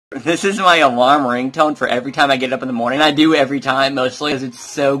This is my alarm ringtone for every time I get up in the morning. I do every time, mostly, because it's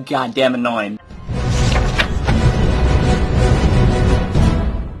so goddamn annoying.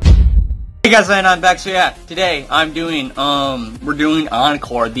 Hey guys, I'm back. So yeah, today I'm doing, we're doing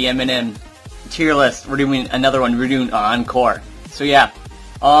Encore, the Eminem tier list. We're doing another one, we're doing Encore. So yeah,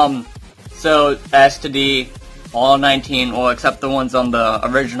 so S to D, all 19, well except the ones on the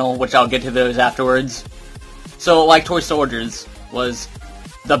original, which I'll get to those afterwards. So like Toy Soldiers was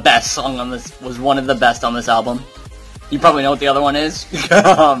the best song on this, was one of the best on this album. You probably know what the other one is.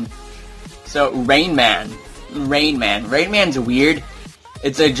 So Rain Man's weird.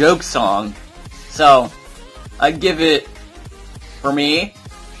 It's a joke song. So I'd give it, for me,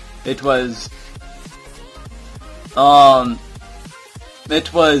 it was a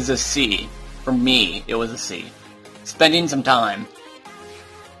C. For me, it was a C. Spending some time.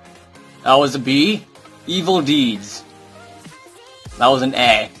 That was a B. Evil Deeds. That was an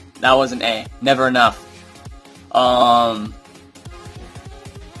A. That was an A. Never Enough.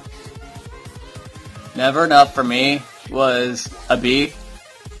 Never Enough for me was a B.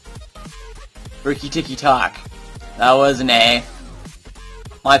 Ricky Tikki Talk. That was an A.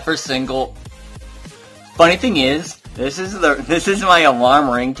 My first single. Funny thing is, this is my alarm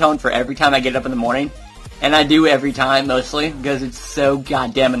ringtone for every time I get up in the morning, and I do every time mostly because it's so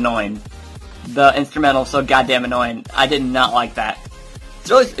goddamn annoying. The instrumental is so goddamn annoying. I did not like that.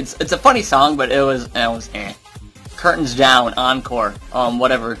 It's a funny song, but it was eh. Curtains Down, Encore,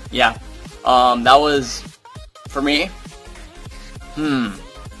 whatever. Yeah, that was for me. That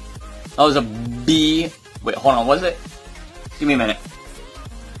was a B. Wait, hold on. Was it? Give me a minute.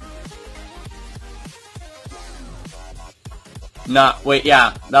 Wait.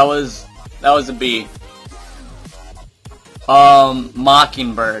 Yeah, that was a B.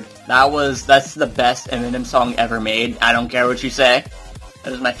 Mockingbird. That's the best Eminem song ever made. I don't care what you say.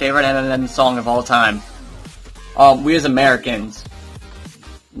 That is my favorite Eminem song of all time. We as Americans.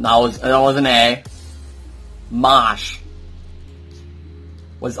 That was an A. Mosh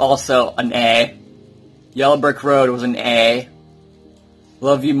was also an A. Yellow Brick Road was an A.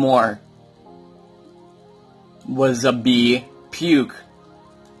 Love You More was a B. Puke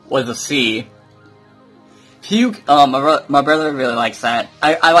was a C. Puke, my brother really likes that.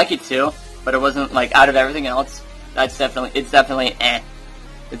 I like it too, but it wasn't, like, out of everything else, it's definitely eh.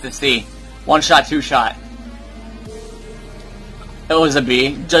 It's a C. One Shot, Two Shot. It was a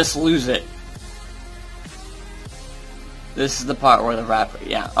B. Just Lose It. This is the part where the rapper,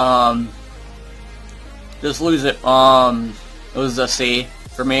 yeah, Just Lose It, it was a C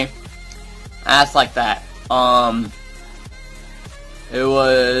for me. Ass Like That, it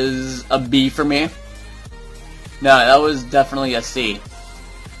was a B for me. No, that was definitely a C.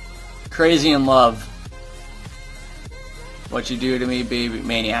 Crazy in Love. What You Do to Me, Baby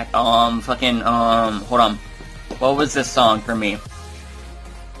Maniac. Hold on. What was this song for me?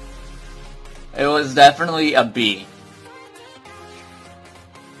 It was definitely a B.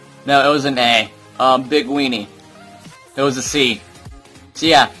 No, it was an A. Big Weenie. It was a C. So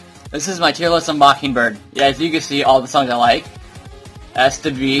yeah, this is my tier list on Mockingbird. Yeah, as you can see, all the songs I like. S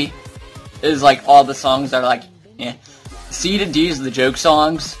to B is like all the songs that are like, eh. C to D is the joke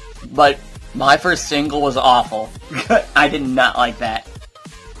songs, but my first single was awful. I did not like that.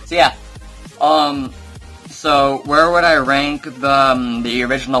 So yeah, so where would I rank the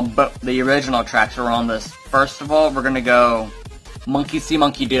original tracks that were on this? First of all, we're gonna go Monkey See,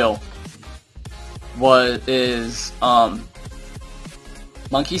 Monkey Do.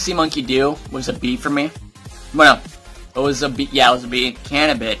 Monkey See, Monkey Do was a B for me. Well, no, it was a B. Yeah, it was a B.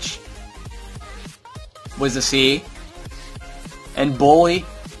 Cannabitch was a C. And Bully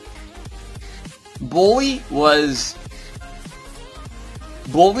was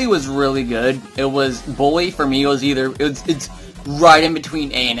really good. Bully for me was it's right in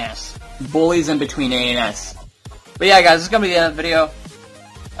between A and S. Bully's in between A and S. But yeah, guys, this is gonna be the end of the video.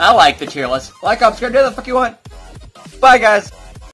 I like the tier list. Like, subscribe, do whatever the fuck you want. Bye, guys.